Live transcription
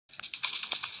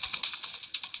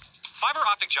Fiber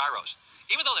optic gyros.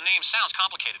 Even though the name sounds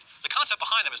complicated, the concept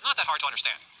behind them is not that hard to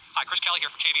understand. Hi, Chris Kelly here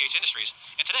for KVH Industries,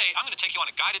 and today I'm going to take you on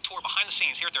a guided tour behind the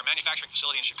scenes here at their manufacturing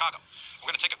facility in Chicago.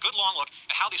 We're going to take a good long look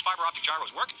at how these fiber optic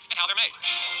gyros work and how they're made.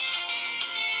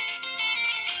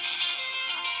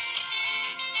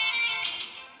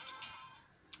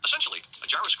 Essentially, a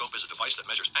gyroscope is a device that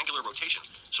measures angular rotation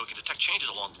so it can detect changes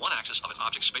along one axis of an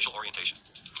object's spatial orientation.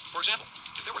 For example,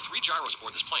 if there were 3 gyros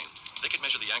aboard this plane, they could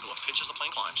measure the angle of pitch as the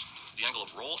plane climbs, the angle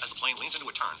of roll as the plane leans into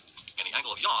a turn, and the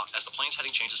angle of yaw as the plane's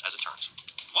heading changes as it turns.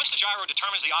 Once the gyro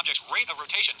determines the object's rate of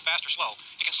rotation, fast or slow,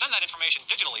 it can send that information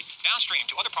digitally downstream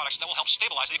to other products that will help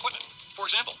stabilize the equipment. For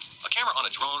example, a camera on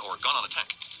a drone or a gun on a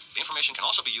tank. The information can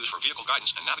also be used for vehicle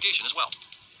guidance and navigation as well.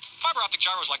 Fiber optic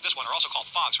gyros like this one are also called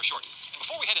fogs for short. And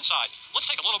before we head inside, let's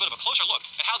take a little bit of a closer look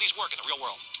at how these work in the real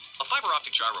world. A fiber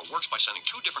optic gyro works by sending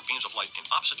 2 different beams of light in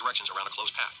opposite directions around a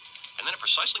closed path, and then it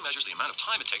precisely measures the amount of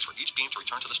time it takes for each beam to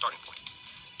return to the starting point.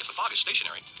 If the fog is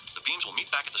stationary, the beams will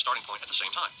meet back at the starting point at the same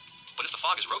time. But if the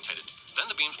fog is rotated, then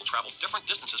the beams will travel different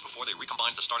distances before they recombine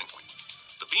at the starting point.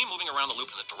 The beam moving around the loop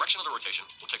in the direction of the rotation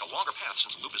will take a longer path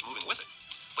since the loop is moving with it.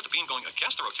 But the beam going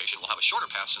against the rotation will have a shorter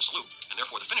path since the loop, and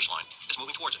therefore the finish line, is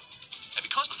moving towards it. And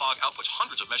because the fog outputs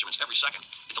hundreds of measurements every second,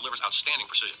 it delivers outstanding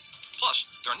precision. Plus,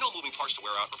 there are no moving parts to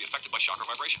wear out or be affected by shock or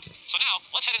vibration. So now,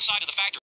 let's head inside to the factory.